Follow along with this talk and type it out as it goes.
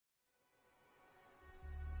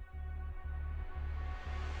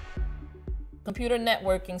Computer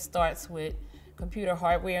networking starts with computer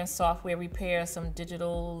hardware and software repair, some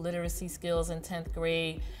digital literacy skills in 10th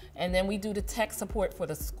grade, and then we do the tech support for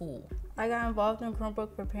the school. I got involved in Chromebook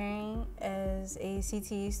repairing as a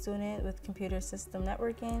CTE student with computer system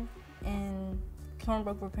networking, and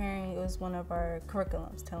Chromebook repairing was one of our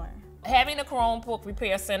curriculums to learn. Having a Chromebook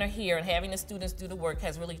Repair Center here and having the students do the work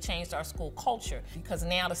has really changed our school culture, because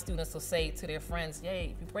now the students will say to their friends,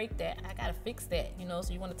 "Yay, if you break that, I gotta fix that,"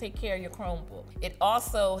 so you wanna take care of your Chromebook. It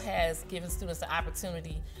also has given students the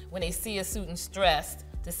opportunity, when they see a student stressed,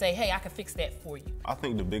 to say, "Hey, I can fix that for you." I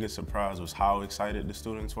think the biggest surprise was how excited the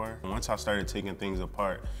students were. Once I started taking things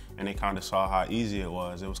apart and they kind of saw how easy it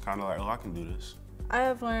was kind of like, oh, I can do this. I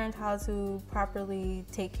have learned how to properly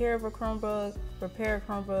take care of a Chromebook, repair a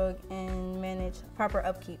Chromebook, and manage proper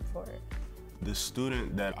upkeep for it. The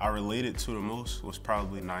student that I related to the most was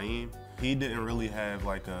probably Naeem. He didn't really have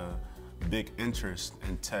like a big interest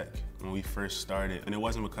in tech when we first started, and it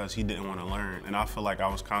wasn't because he didn't want to learn, and I feel like I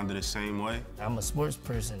was kind of the same way. I'm a sports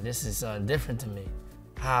person. This is different to me.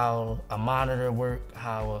 How a monitor worked,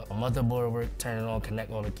 how a motherboard worked, turn it on,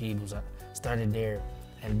 connect all the cables. I started there,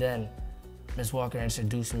 and then Ms. Walker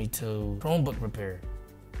introduced me to Chromebook repair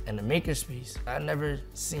and the makerspace. I never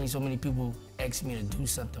seen so many people ask me to do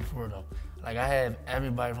something for them. Like, I have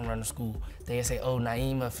everybody from around the school. They say, "Oh,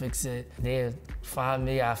 Naima, fix it." They'll find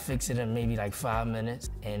me, I fix it in maybe like 5 minutes,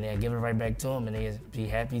 and then give it right back to them, and they'll be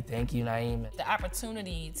happy. "Thank you, Naima." The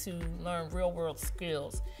opportunity to learn real-world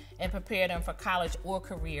skills and prepare them for college or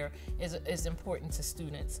career is important to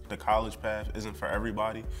students. The college path isn't for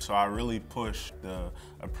everybody, so I really push the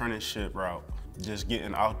apprenticeship route. Just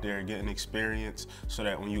getting out there, getting experience, so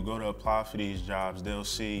that when you go to apply for these jobs, they'll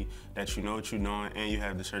see that you know what you're doing and you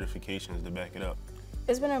have the certifications to back it up.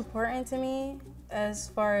 It's been important to me as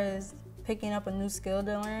far as picking up a new skill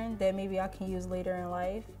to learn that maybe I can use later in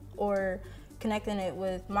life, or connecting it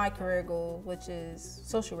with my career goal, which is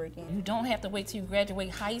social working. You don't have to wait till you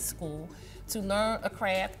graduate high school to learn a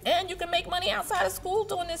craft, and you can make money outside of school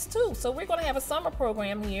doing this too. So we're gonna have a summer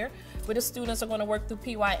program here where the students are gonna work through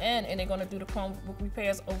PYN, and they're gonna do the Chromebook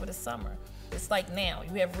repairs over the summer. It's like now,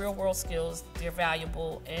 you have real world skills, they're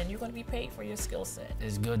valuable, and you're gonna be paid for your skill set.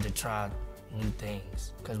 It's good to try new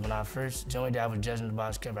things, because when I first joined it, I was judging the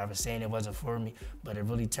box cover. I was saying it wasn't for me, but it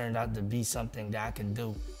really turned out to be something that I could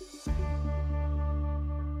do.